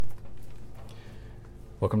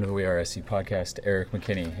Welcome to the WeAreSC podcast. Eric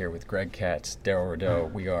McKinney here with Greg Katz, Daryl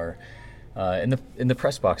Rideau. We are in the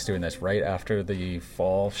press box doing this right after the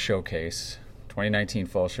fall showcase, 2019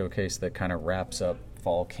 fall showcase that kind of wraps up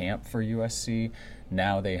fall camp for USC.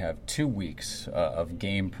 Now they have 2 weeks of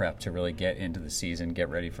game prep to really get into the season, get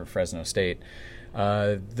ready for Fresno State.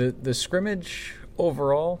 The scrimmage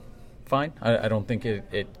overall, fine. I don't think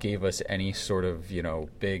it gave us any sort of,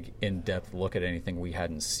 big in-depth look at anything we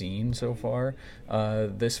hadn't seen so far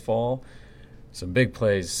this fall. Some big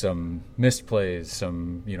plays, some missed plays,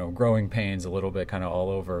 some, growing pains a little bit kind of all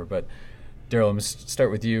over. But, Daryl, I'm going to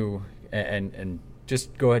start with you and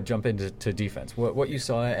just go ahead, jump into defense. What you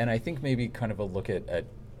saw, and I think maybe kind of a look at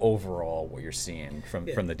overall what you're seeing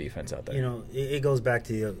from the defense out there. It goes back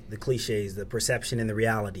to the cliches, the perception and the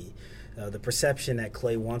reality. The perception that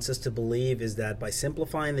Clay wants us to believe is that by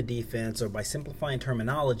simplifying the defense or by simplifying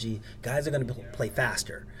terminology, guys are going to play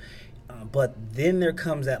faster. But then there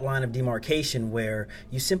comes that line of demarcation where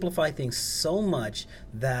you simplify things so much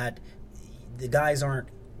that the guys aren't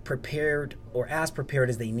prepared or as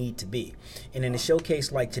prepared as they need to be. And in a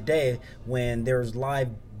showcase like today, when there's live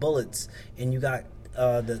bullets and you got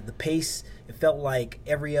the pace, it felt like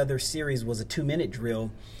every other series was a 2-minute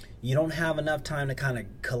drill. You don't have enough time to kind of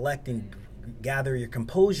collect and gather your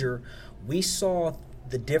composure. We saw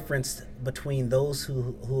the difference between those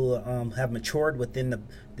who have matured within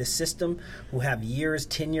the system, who have years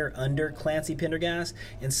tenure under Clancy Pendergast,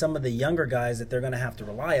 and some of the younger guys that they're going to have to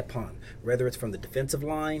rely upon, whether it's from the defensive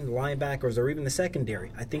line, linebackers, or even the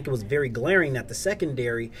secondary. I think it was very glaring that the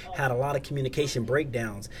secondary had a lot of communication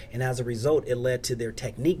breakdowns, and as a result, it led to their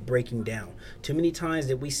technique breaking down. Too many times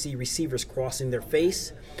did we see receivers crossing their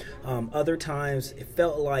face. Other times, it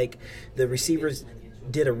felt like the receivers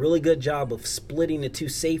did a really good job of splitting the two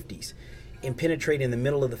safeties and penetrating the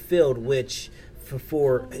middle of the field, which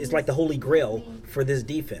is like the holy grail for this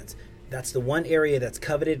defense. That's the one area that's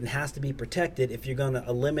coveted and has to be protected if you're going to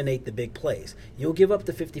eliminate the big plays. You'll give up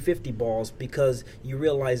the 50-50 balls because you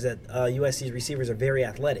realize that USC's receivers are very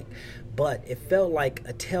athletic. But it felt like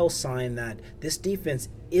a tell sign that this defense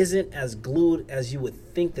isn't as glued as you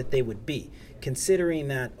would think that they would be, considering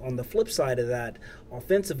that on the flip side of that,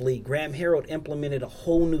 offensively, Graham Harrell implemented a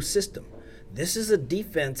whole new system. This is a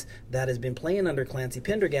defense that has been playing under Clancy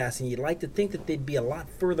Pendergast, and you'd like to think that they'd be a lot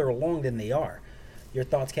further along than they are. Your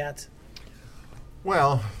thoughts, Katz?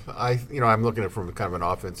 Well, I'm looking at it from kind of an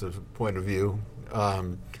offensive point of view.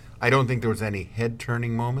 I don't think there was any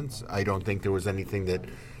head-turning moments. I don't think there was anything that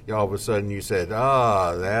all of a sudden you said,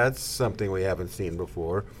 that's something we haven't seen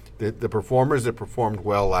before. The performers that performed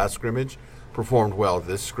well last scrimmage performed well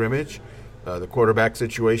this scrimmage. The quarterback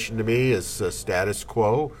situation to me is status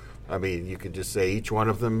quo. I mean, you could just say each one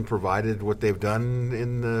of them provided what they've done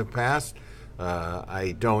in the past.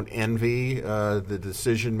 I don't envy the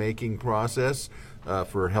decision-making process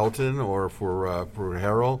for Helton or for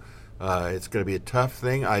Harrell. It's going to be a tough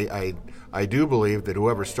thing. I do believe that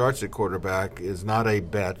whoever starts at quarterback is not a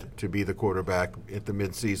bet to be the quarterback at the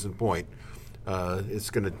midseason point. It's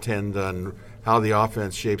going to tend on how the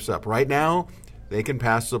offense shapes up. Right now, they can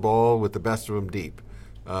pass the ball with the best of them deep.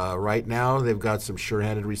 Right now, they've got some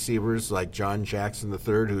sure-handed receivers like John Jackson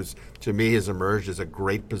III, who's, to me, has emerged as a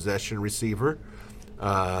great possession receiver.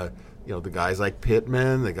 The guys like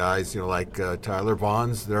Pittman, the guys, like Tyler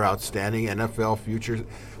Vaughn's, they're outstanding NFL futures.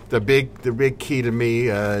 The big key to me,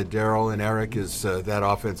 Daryl and Eric, is that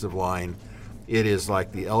offensive line. It is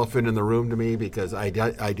like the elephant in the room to me because I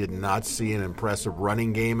did not see an impressive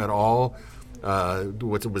running game at all.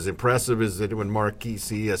 What was impressive is that when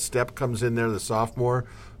Marquise Step comes in there, the sophomore,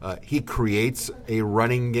 he creates a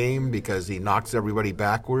running game because he knocks everybody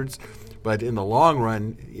backwards. But in the long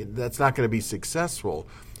run, that's not going to be successful.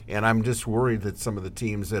 And I'm just worried that some of the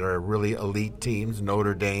teams that are really elite teams,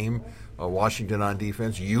 Notre Dame, Washington on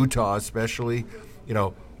defense, Utah especially,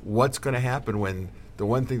 what's going to happen when the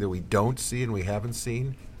one thing that we don't see and we haven't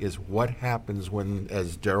seen is what happens when,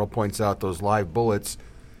 as Daryl points out, those live bullets,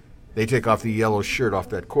 they take off the yellow shirt off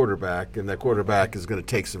that quarterback, and that quarterback is going to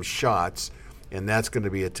take some shots, and that's going to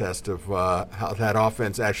be a test of how that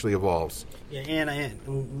offense actually evolves. Yeah,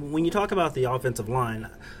 and when you talk about the offensive line,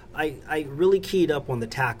 I really keyed up on the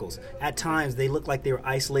tackles. At times, they looked like they were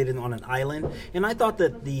isolated on an island, and I thought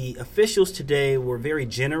that the officials today were very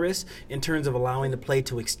generous in terms of allowing the play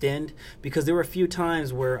to extend, because there were a few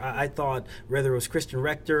times where I thought, whether it was Christian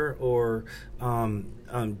Rector or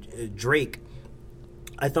Drake,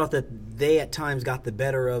 I thought that they at times got the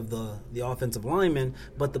better of the offensive linemen,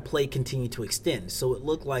 but the play continued to extend. So it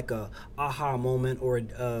looked like a aha moment or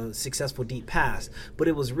a successful deep pass, but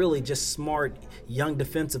it was really just smart young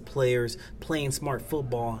defensive players playing smart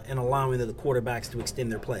football and allowing the quarterbacks to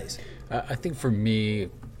extend their plays. I think for me,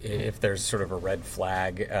 if there's sort of a red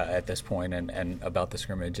flag at this point and about the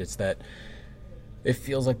scrimmage, it's that it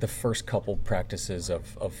feels like the first couple practices of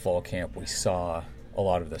fall camp we saw a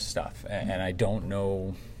lot of this stuff. And I don't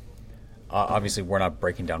know, obviously we're not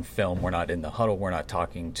breaking down film, we're not in the huddle, we're not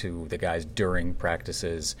talking to the guys during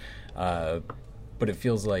practices, but it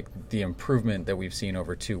feels like the improvement that we've seen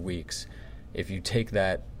over 2 weeks, if you take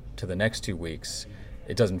that to the next 2 weeks,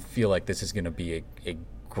 it doesn't feel like this is going to be a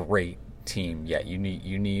great team yet. You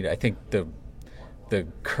need I think the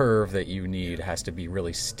curve that you need has to be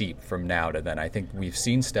really steep from now to then. I think we've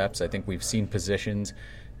seen steps, I think we've seen positions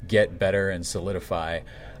get better and solidify.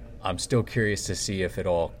 I'm still curious to see if it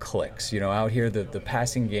all clicks. Out here, the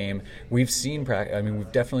passing game, we've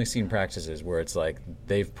definitely seen practices where it's like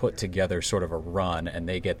they've put together sort of a run and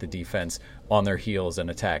they get the defense on their heels and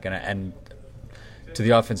attack. And to the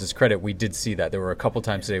offense's credit, we did see that. There were a couple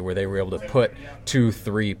times today where they were able to put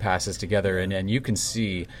 2-3 passes together, and you can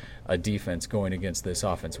see a defense going against this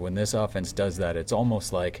offense. When this offense does that, it's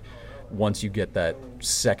almost like once you get that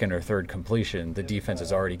second or third completion, the defense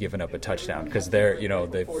has already given up a touchdown because they've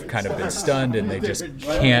kind of been stunned and they just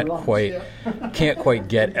can't quite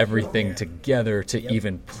get everything together to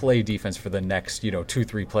even play defense for the next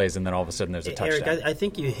 2-3 plays, and then all of a sudden there's a touchdown. Eric, I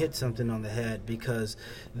think you hit something on the head because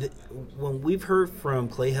when we've heard from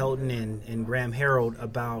Clay Helton and Graham Harrell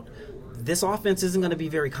about this offense isn't going to be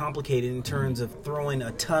very complicated in terms of throwing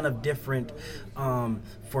a ton of different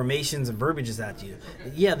formations and verbiages at you.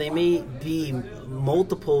 Yeah, they may be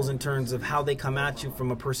multiples in terms of how they come at you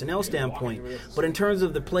from a personnel standpoint, but in terms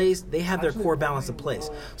of the plays, they have their core balance of plays.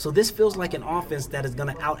 So this feels like an offense that is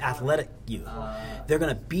going to out-athletic you. They're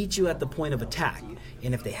going to beat you at the point of attack.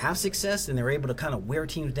 And if they have success and they're able to kind of wear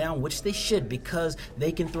teams down, which they should because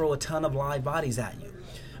they can throw a ton of live bodies at you.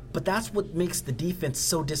 But that's what makes the defense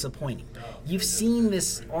so disappointing. You've seen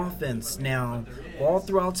this offense now all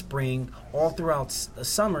throughout spring, all throughout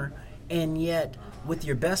summer, and yet with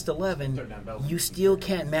your best 11, you still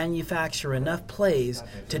can't manufacture enough plays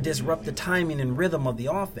to disrupt the timing and rhythm of the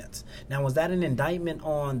offense. Now, was that an indictment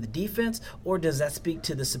on the defense, or does that speak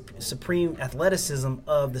to the supreme athleticism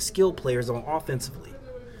of the skilled players on offensively?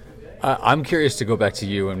 I'm curious to go back to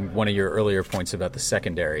you and one of your earlier points about the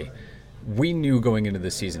secondary. We knew going into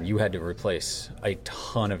the season you had to replace a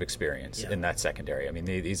ton of experience in that secondary. I mean,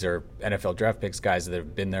 these are NFL draft picks, guys that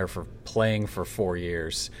have been there for playing for 4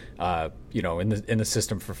 years, in the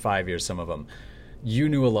system for 5 years, some of them. You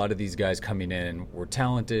knew a lot of these guys coming in were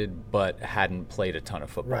talented but hadn't played a ton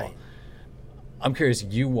of football. Right. I'm curious,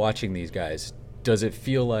 you watching these guys, does it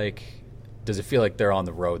feel like they're on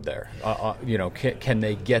the road there? Can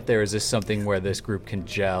they get there? Is this something where this group can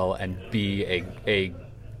gel and be a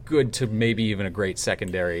good to maybe even a great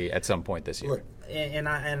secondary at some point this year? Look, and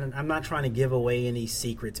I'm not trying to give away any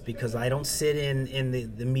secrets because I don't sit in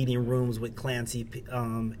the meeting rooms with Clancy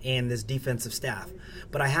and this defensive staff.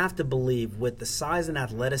 But I have to believe with the size and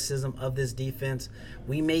athleticism of this defense,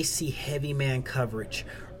 we may see heavy man coverage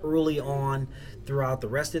early on throughout the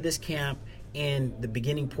rest of this camp and the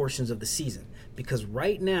beginning portions of the season. Because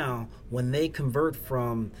right now, when they convert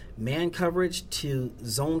from man coverage to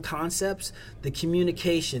zone concepts, the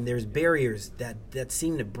communication, there's barriers that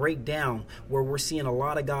seem to break down where we're seeing a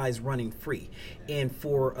lot of guys running free. And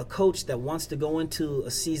for a coach that wants to go into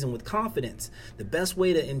a season with confidence, the best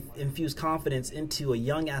way to infuse confidence into a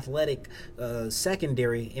young athletic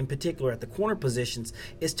secondary, in particular at the corner positions,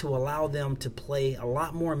 is to allow them to play a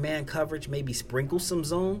lot more man coverage, maybe sprinkle some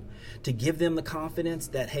zone to give them the confidence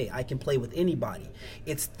that, hey, I can play with anybody.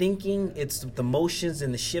 It's thinking, it's the motions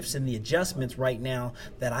and the shifts and the adjustments right now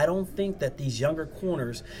that I don't think that these younger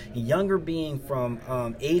corners, younger being from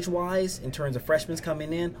age-wise in terms of freshmen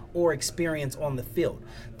coming in or experience on the field,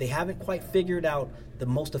 they haven't quite figured out the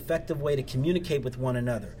most effective way to communicate with one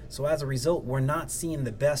another. So as a result, we're not seeing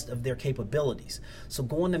the best of their capabilities. So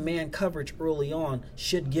going to man coverage early on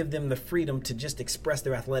should give them the freedom to just express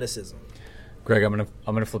their athleticism. Greg, I'm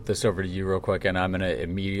gonna flip this over to you real quick, and I'm gonna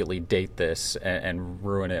immediately date this and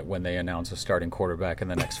ruin it when they announce a starting quarterback in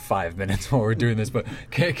the next 5 minutes while we're doing this. But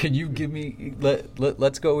can you give me?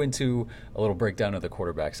 Let's go into a little breakdown of the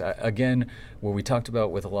quarterbacks. Again, what we talked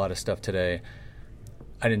about with a lot of stuff today,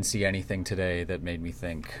 I didn't see anything today that made me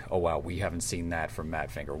think, oh wow, we haven't seen that from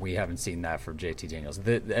Matt Finger. We haven't seen that from JT Daniels.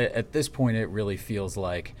 At this point, it really feels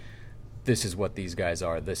like this is what these guys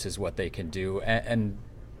are. This is what they can do, and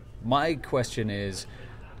my question is,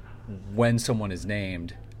 when someone is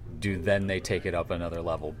named, then they take it up another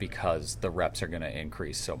level because the reps are going to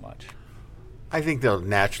increase so much? I think they'll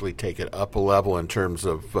naturally take it up a level in terms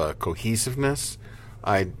of cohesiveness.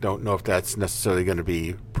 I don't know if that's necessarily going to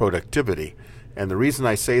be productivity. And the reason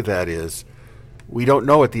I say that is we don't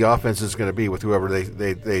know what the offense is going to be with whoever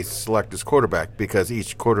they select as quarterback, because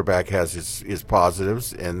each quarterback has his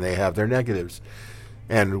positives and they have their negatives.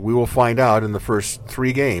 And we will find out in the first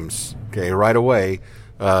 3 games, right away,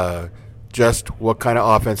 just what kind of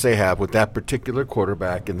offense they have with that particular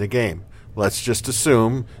quarterback in the game. Let's just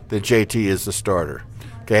assume that JT is the starter.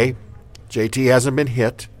 JT hasn't been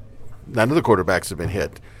hit. None of the quarterbacks have been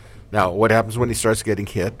hit. Now, what happens when he starts getting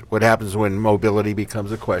hit? What happens when mobility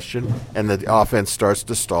becomes a question and the offense starts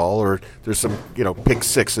to stall, or there's some, pick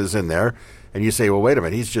sixes in there, and you say, well, wait a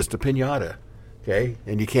minute, he's just a piñata,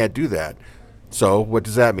 and you can't do that. So what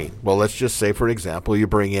does that mean? Well, let's just say, for example, you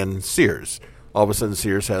bring in Sears. All of a sudden,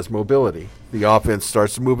 Sears has mobility. The offense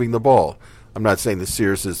starts moving the ball. I'm not saying that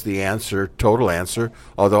Sears is the total answer,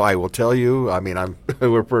 although I will tell you,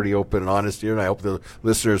 we're pretty open and honest here, and I hope the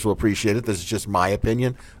listeners will appreciate it. This is just my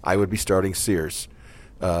opinion. I would be starting Sears.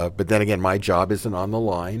 But then again, my job isn't on the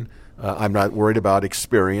line. I'm not worried about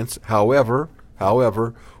experience. However,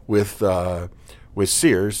 with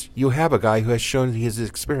Sears, you have a guy who has shown his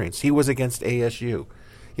experience. He was against ASU.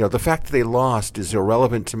 The fact that they lost is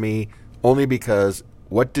irrelevant to me only because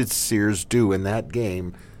what did Sears do in that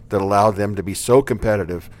game that allowed them to be so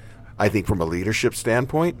competitive, I think, from a leadership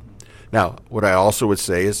standpoint? Now, what I also would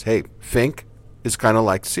say is, hey, Fink is kind of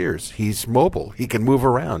like Sears. He's mobile. He can move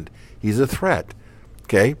around. He's a threat.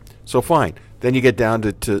 So fine. Then you get down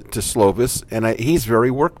to Slovis, and he's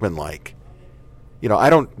very workmanlike. I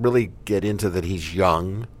don't really get into that he's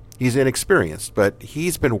young. He's inexperienced, but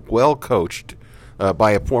he's been well coached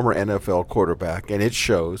by a former NFL quarterback, and it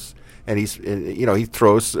shows. And he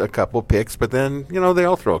throws a couple picks, but then they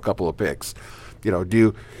all throw a couple of picks. Upsetting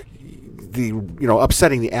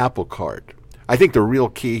the apple cart. I think the real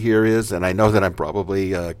key here is, and I know that I'm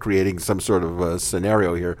probably creating some sort of a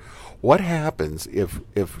scenario here. What happens if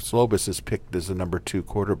Slovis is picked as the number 2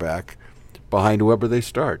 quarterback behind whoever they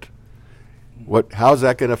start? How's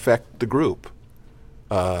that going to affect the group?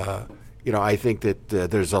 I think that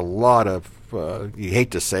there's a lot of, you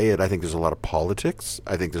hate to say it, I think there's a lot of politics.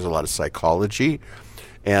 I think there's a lot of psychology.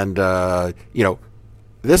 And,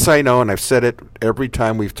 this I know, and I've said it every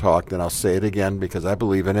time we've talked, and I'll say it again because I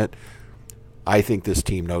believe in it. I think this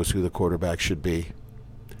team knows who the quarterback should be.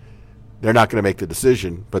 They're not going to make the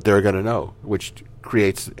decision, but they're going to know, which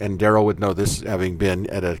creates, and Darryl would know this having been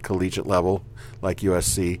at a collegiate level like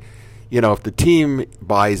USC. If the team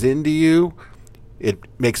buys into you, it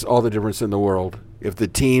makes all the difference in the world. If the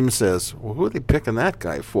team says, well, who are they picking that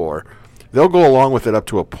guy for? They'll go along with it up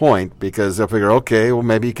to a point because they'll figure, okay, well,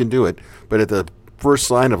 maybe he can do it. But at the first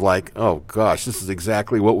sign of oh, gosh, this is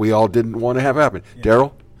exactly what we all didn't want to have happen. Yeah.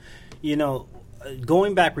 Darryl?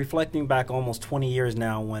 Reflecting back almost 20 years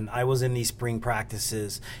now when I was in these spring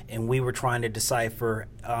practices and we were trying to decipher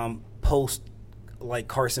post like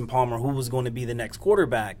Carson Palmer who was going to be the next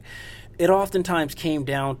quarterback, it oftentimes came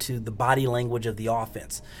down to the body language of the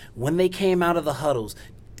offense. When they came out of the huddles,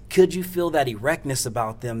 could you feel that erectness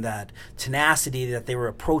about them, that tenacity that they were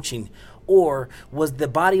approaching? Or was the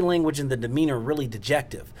body language and the demeanor really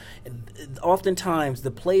dejective? Oftentimes,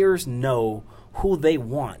 the players know who they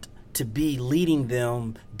want to be leading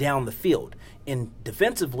them down the field. And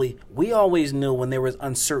defensively, we always knew when there was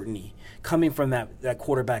uncertainty coming from that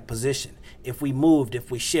quarterback position. If we moved, if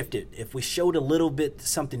we shifted, if we showed a little bit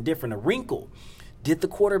something different, a wrinkle, did the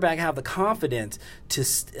quarterback have the confidence to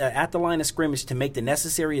at the line of scrimmage to make the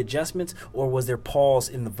necessary adjustments, or was there pause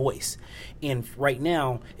in the voice? And right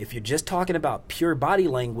now, if you're just talking about pure body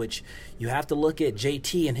language, you have to look at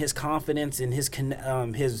JT and his confidence and his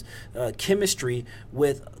chemistry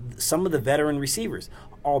with some of the veteran receivers,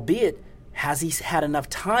 albeit has he had enough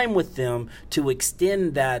time with them to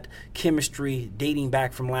extend that chemistry dating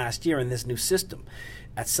back from last year in this new system?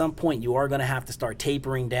 At some point, you are going to have to start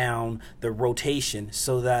tapering down the rotation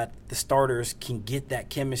so that the starters can get that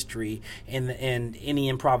chemistry and any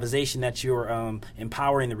improvisation that you're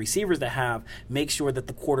empowering the receivers to have, make sure that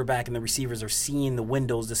the quarterback and the receivers are seeing the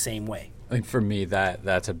windows the same way. I think for me,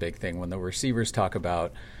 that's a big thing. When the receivers talk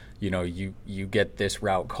about, you get this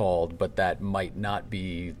route called, but that might not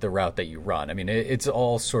be the route that you run. I mean, it's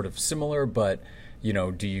all sort of similar, but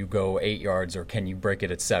do you go 8 yards or can you break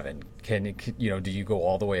it at 7? Do you go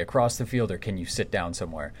all the way across the field or can you sit down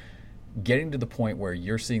somewhere? Getting to the point where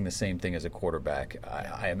you're seeing the same thing as a quarterback,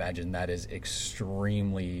 I imagine that is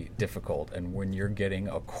extremely difficult. And when you're getting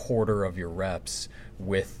a quarter of your reps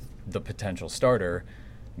with the potential starter,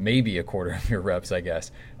 maybe a quarter of your reps, I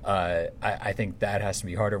guess. I think that has to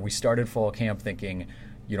be harder. We started fall camp thinking,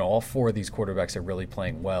 all 4 of these quarterbacks are really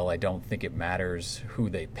playing well. I don't think it matters who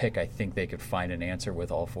they pick. I think they could find an answer with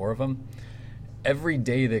all 4 of them. Every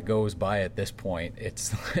day that goes by at this point,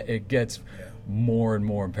 it gets more and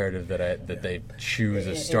more imperative that they choose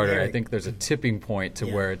a starter. Eric, I think there's a tipping point to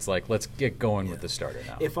where it's like, let's get going with the starter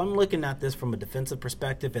now. If I'm looking at this from a defensive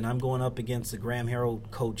perspective and I'm going up against the Graham Harrell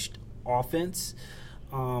coached offense,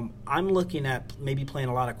 I'm looking at maybe playing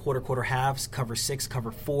a lot of quarter halves, cover 6,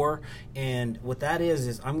 cover 4, and what that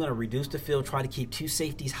is I'm going to reduce the field, try to keep 2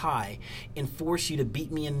 safeties high, and force you to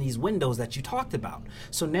beat me in these windows that you talked about.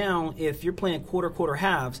 So now, if you're playing quarter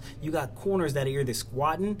halves, you got corners that are either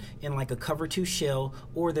squatting in like a cover 2 shell,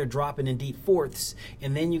 or they're dropping in deep fourths,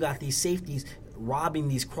 and then you got these safeties robbing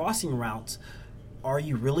these crossing routes. Are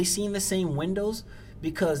you really seeing the same windows?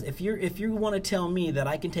 Because if you want to tell me that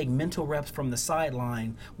I can take mental reps from the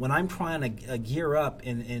sideline when I'm trying to gear up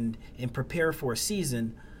and prepare for a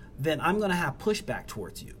season, then I'm going to have pushback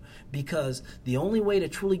towards you. Because the only way to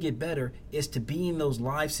truly get better is to be in those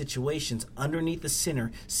live situations underneath the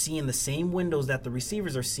center, seeing the same windows that the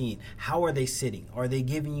receivers are seeing. How are they sitting? Are they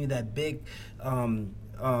giving you that big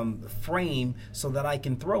frame so that I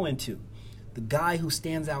can throw into? The guy who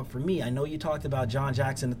stands out for me, I know you talked about John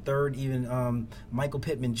Jackson III, even Michael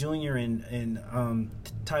Pittman Jr. and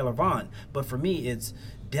Tyler Vaughn, but for me it's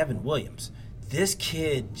Devin Williams. This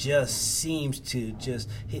kid just seems to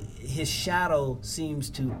his shadow seems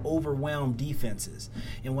to overwhelm defenses.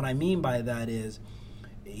 And what I mean by that is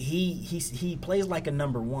he plays like a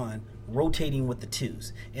number 1, rotating with the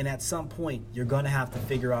 2s. And at some point, you're going to have to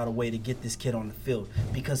figure out a way to get this kid on the field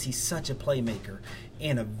because he's such a playmaker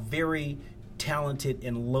and a very talented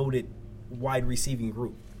and loaded wide receiving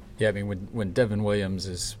group. Yeah, I mean, when Devin Williams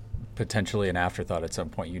is potentially an afterthought at some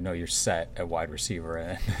point, you're set at wide receiver,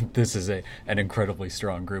 and this is an incredibly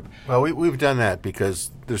strong group. Well, we've done that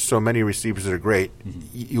because there's so many receivers that are great. Mm-hmm.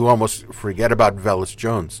 You almost forget about Velus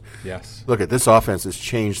Jones. Yes. Look, this offense has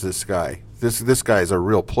changed this guy. This guy is a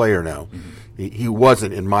real player now. Mm-hmm. He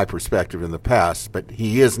wasn't, in my perspective, in the past, but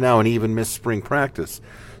he is now, and he even missed spring practice.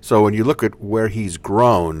 So when you look at where he's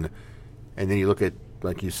grown, and then you look at,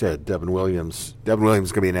 like you said, Devin Williams is going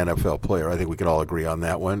to be an NFL player. I think we can all agree on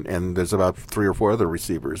that one. And there's about 3 or 4 other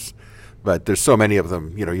receivers. But there's so many of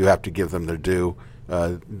them, you have to give them their due.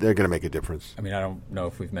 They're going to make a difference. I mean, I don't know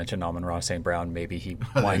if we've mentioned Amon-Ra St. Brown. Maybe he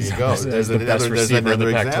winds up as the best receiver in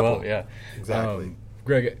the Pac-12. Example. Yeah, exactly.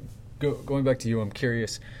 Greg, going back to you, I'm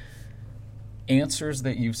curious. Answers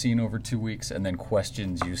that you've seen over 2 weeks and then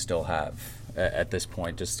questions you still have at this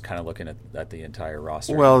point, just kind of looking at the entire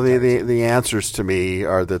roster. Well, the answers to me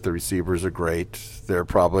are that the receivers are great. They're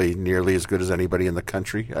probably nearly as good as anybody in the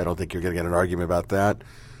country. I don't think you're going to get an argument about that.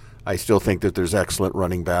 I still think that there's excellent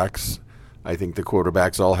running backs. I think the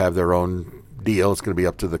quarterbacks all have their own deal. It's going to be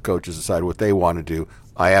up to the coaches to decide what they want to do.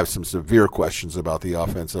 I have some severe questions about the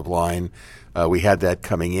offensive line. We had that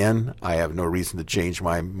coming in. I have no reason to change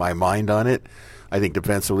my mind on it. I think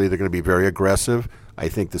defensively they're going to be very aggressive. I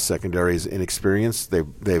think the secondary is inexperienced.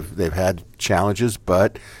 They've had challenges,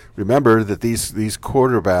 but remember that these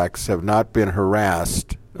quarterbacks have not been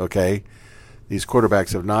harassed. Okay, these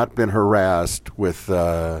quarterbacks have not been harassed with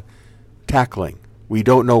tackling. We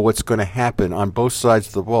don't know what's going to happen on both sides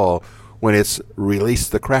of the ball when it's release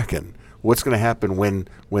the Kraken. What's going to happen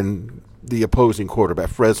when the opposing quarterback,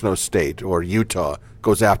 Fresno State or Utah,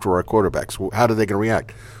 goes after our quarterbacks? How are they going to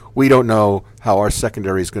react? We don't know how our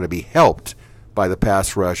secondary is going to be helped by the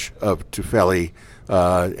pass rush of Tufele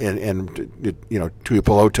and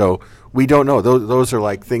Tuipulotu. We don't know. Those are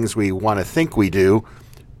like things we want to think we do,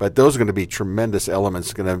 but those are going to be tremendous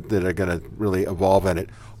elements that are going to really evolve in it.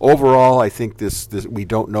 Overall, I think this we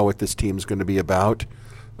don't know what this team is going to be about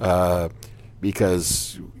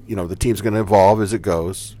because the team's going to evolve as it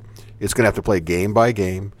goes. It's going to have to play game by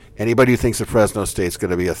game. Anybody who thinks that Fresno State's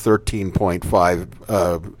going to be a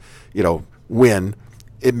 13.5 win,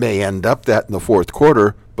 it may end up that in the fourth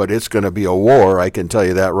quarter, but it's going to be a war. I can tell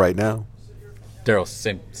you that right now. Daryl,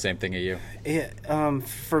 same thing at you. Yeah,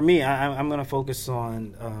 for me, I'm going to focus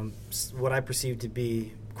on what I perceive to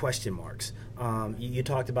be question marks. You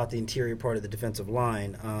talked about the interior part of the defensive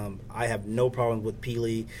line. I have no problem with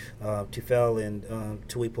Pili, Tufel, and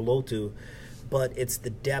Tuipulotu, but it's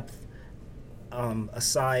the depth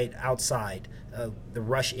outside the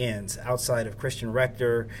rush ends, outside of Christian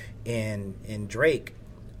Rector and Drake.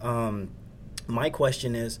 My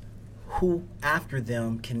question is, who after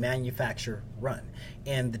them can manufacture run.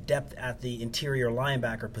 And the depth at the interior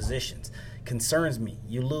linebacker positions concerns me.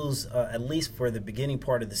 You lose, at least for the beginning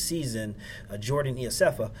part of the season, Jordan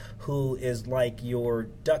Iosefa, who is like your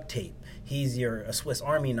duct tape. He's your Swiss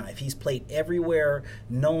Army knife. He's played everywhere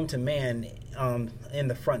known to man in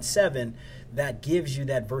the front seven. That gives you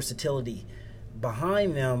that versatility.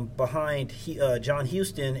 Behind them, behind John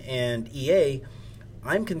Houston and EA,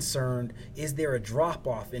 I'm concerned, is there a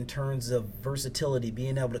drop-off in terms of versatility,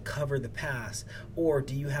 being able to cover the pass, or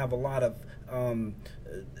do you have a lot of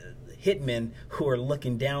hitmen who are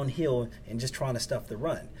looking downhill and just trying to stuff the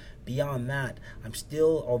run? Beyond that, I'm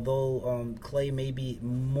still, although Clay may be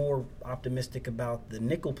more optimistic about the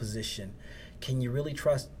nickel position, can you really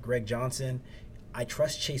trust Greg Johnson? I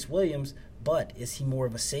trust Chase Williams, but is he more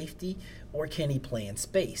of a safety, or can he play in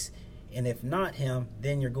space? And if not him,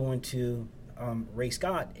 then you're going to Ray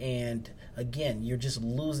Scott, and again, you're just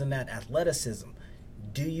losing that athleticism.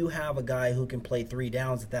 Do you have a guy who can play 3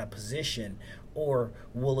 downs at that position, or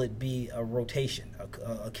will it be a rotation,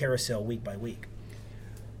 a carousel week by week?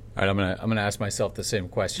 All right, I'm gonna ask myself the same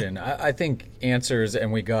question. I think answers,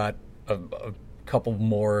 and we got a couple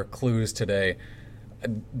more clues today.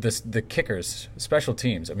 The kickers, special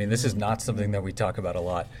teams. I mean, this is not something that we talk about a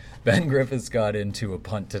lot. Ben Griffiths got into a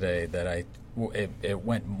punt today that it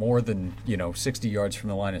went more than 60 yards from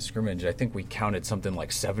the line of scrimmage. I think we counted something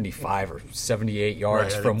like 75 or 78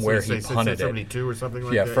 yards from where he punted it. 72 or something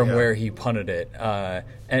like that. Yeah, from where he punted it.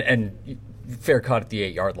 And fair caught at the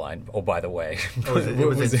 8-yard line. Oh, by the way, it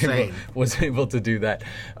was insane. Was able to do that.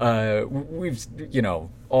 We've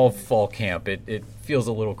all fall camp. It feels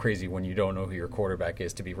a little crazy when you don't know who your quarterback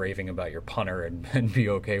is to be raving about your punter and be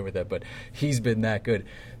okay with it. But he's been that good.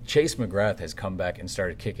 Chase McGrath has come back and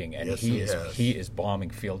started kicking, and yes, he is bombing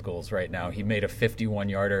field goals right now. He made a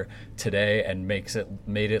 51-yarder today and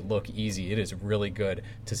made it look easy. It is really good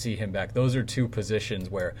to see him back. Those are two positions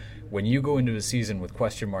where when you go into a season with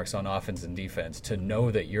question marks on offense and defense, to know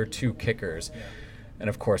that your two kickers, and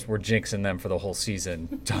of course we're jinxing them for the whole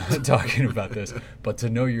season talking about this, but to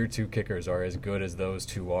know your two kickers are as good as those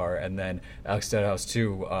two are, and then Alex Steadhouse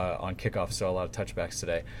too on kickoff saw a lot of touchbacks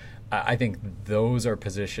today. I think those are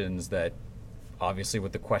positions that, obviously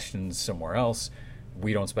with the questions somewhere else,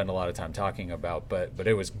 we don't spend a lot of time talking about, but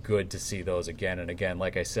it was good to see those again and again.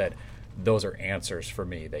 Like I said, those are answers for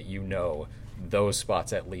me that those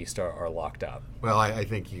spots at least are locked up. Well, I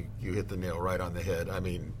think you hit the nail right on the head. I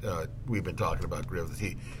mean, we've been talking about Griffiths.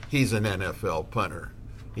 He's an NFL punter.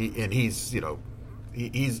 He's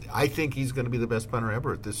I think he's going to be the best punter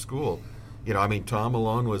ever at this school. Tom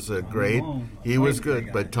Malone was great. He was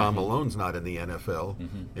good, but Tom Malone's not in the NFL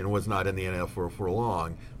and was not in the NFL for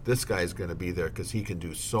long. This guy's going to be there because he can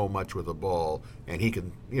do so much with the ball, and he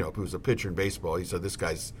can, if he was a pitcher in baseball, he said this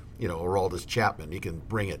guy's, Aroldis Chapman. He can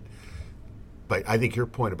bring it. But I think your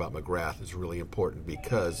point about McGrath is really important,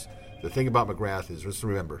 because the thing about McGrath is, just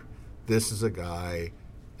remember, this is a guy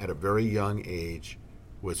at a very young age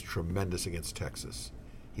was tremendous against Texas.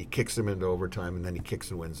 He kicks them into overtime, and then he kicks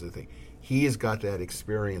and wins the thing. He has got that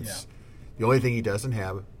experience. Yeah. The only thing he doesn't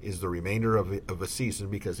have is the remainder of a season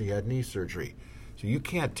because he had knee surgery. So you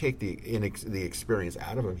can't take the experience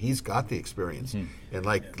out of him. He's got the experience. And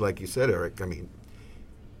like you said, Eric, I mean,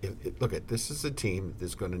 this is a team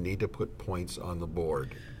that's going to need to put points on the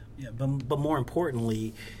board. Yeah, but more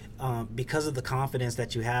importantly, because of the confidence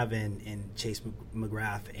that you have in Chase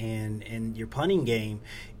McGrath and your punting game,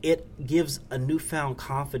 it gives a newfound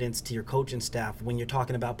confidence to your coaching staff when you're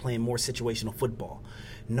talking about playing more situational football,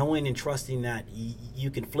 knowing and trusting that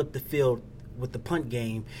you can flip the field with the punt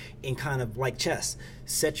game and kind of like chess,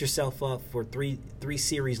 set yourself up for three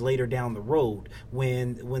series later down the road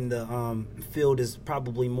when the field is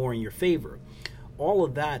probably more in your favor. All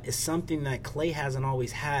of that is something that Clay hasn't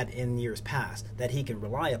always had in years past that he can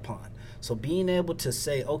rely upon. So being able to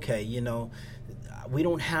say, okay, we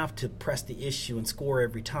don't have to press the issue and score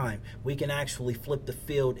every time. We can actually flip the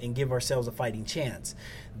field and give ourselves a fighting chance.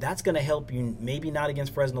 That's going to help you, maybe not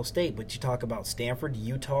against Fresno State, but you talk about Stanford,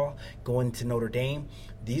 Utah, going to Notre Dame.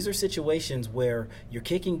 These are situations where your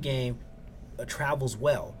kicking game travels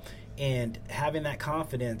well. And having that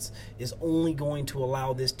confidence is only going to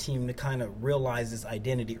allow this team to kind of realize its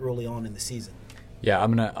identity early on in the season. Yeah,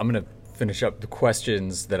 I'm gonna finish up the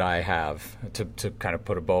questions that I have to kind of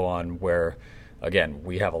put a bow on where, again,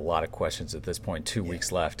 we have a lot of questions at this point, 2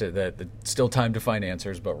 weeks left. Still time to find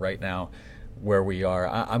answers, but right now, where we are,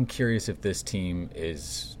 I'm curious if this team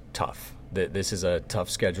is tough. This is a tough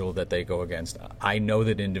schedule that they go against. I know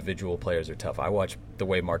that individual players are tough. I watch the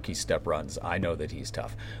way Marquise Stepp runs. I know that he's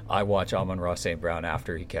tough. I watch Amon-Ra St. Brown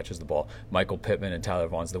after he catches the ball. Michael Pittman and Tyler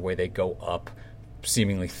Vaughn's, the way they go up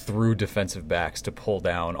seemingly through defensive backs to pull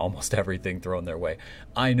down almost everything thrown their way.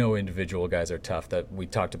 I know individual guys are tough. That we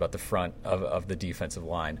talked about the front of the defensive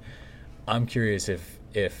line. I'm curious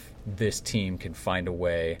if this team can find a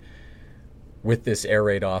way with this air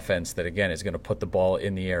raid offense that, again, is going to put the ball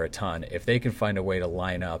in the air a ton, if they can find a way to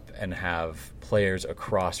line up and have players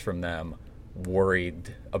across from them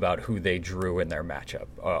worried about who they drew in their matchup,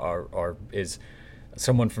 or is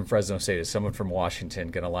someone from Fresno State, is someone from Washington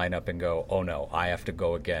going to line up and go, oh no, I have to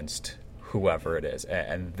go against whoever it is?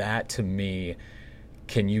 And that, to me,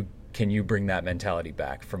 can you bring that mentality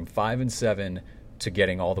back? From 5-7 to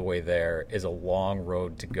getting all the way there is a long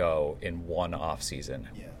road to go in one off season.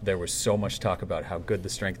 Yeah. There was so much talk about how good the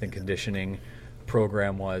strength and conditioning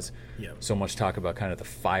program was. Yeah. So much talk about kind of the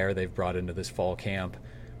fire they've brought into this fall camp.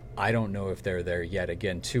 I don't know if they're there yet.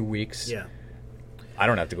 Again, 2 weeks. Yeah. I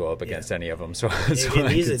don't have to go up against any of them. So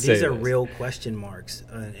these are real question marks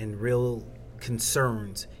and real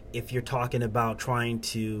concerns if you're talking about trying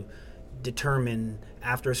to determine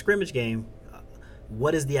after a scrimmage game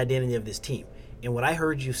what is the identity of this team. And what I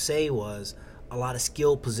heard you say was a lot of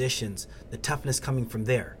skill positions, the toughness coming from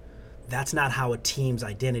there. That's not how a team's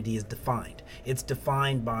identity is defined. It's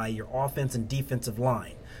defined by your offense and defensive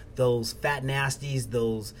line. Those fat nasties,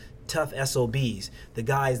 those tough SOBs, the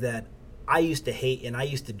guys that I used to hate and I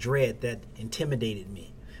used to dread that intimidated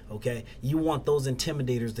me. Okay? You want those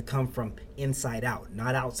intimidators to come from inside out,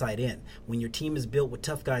 not outside in. When your team is built with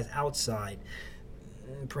tough guys outside,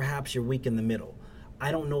 perhaps you're weak in the middle.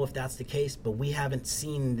 I don't know if that's the case, but we haven't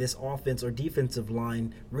seen this offense or defensive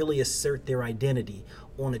line really assert their identity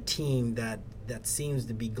on a team that seems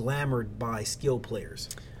to be glamored by skill players.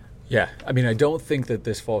 Yeah, I mean, I don't think that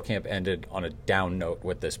this fall camp ended on a down note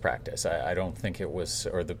with this practice. I don't think it was,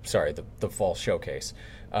 the fall showcase.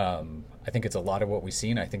 I think it's a lot of what we've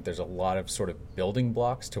seen. I think there's a lot of sort of building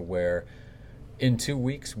blocks to where in 2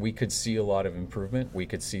 weeks we could see a lot of improvement. We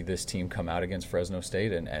could see this team come out against Fresno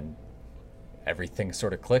State and everything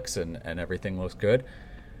sort of clicks and everything looks good.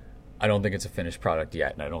 I don't think it's a finished product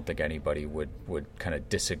yet, and I don't think anybody would kind of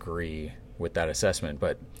disagree with that assessment.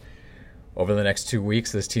 But over the next 2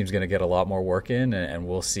 weeks, this team's going to get a lot more work in, and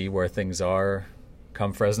we'll see where things are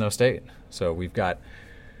come Fresno State. So we've got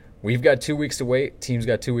 2 weeks to wait. Team's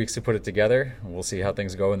got 2 weeks to put it together. We'll see how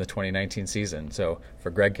things go in the 2019 season. So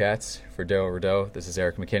for Greg Katz, for Daryl Rideau, this is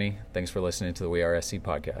Eric McKinney. Thanks for listening to the WeAreSC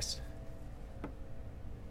podcast.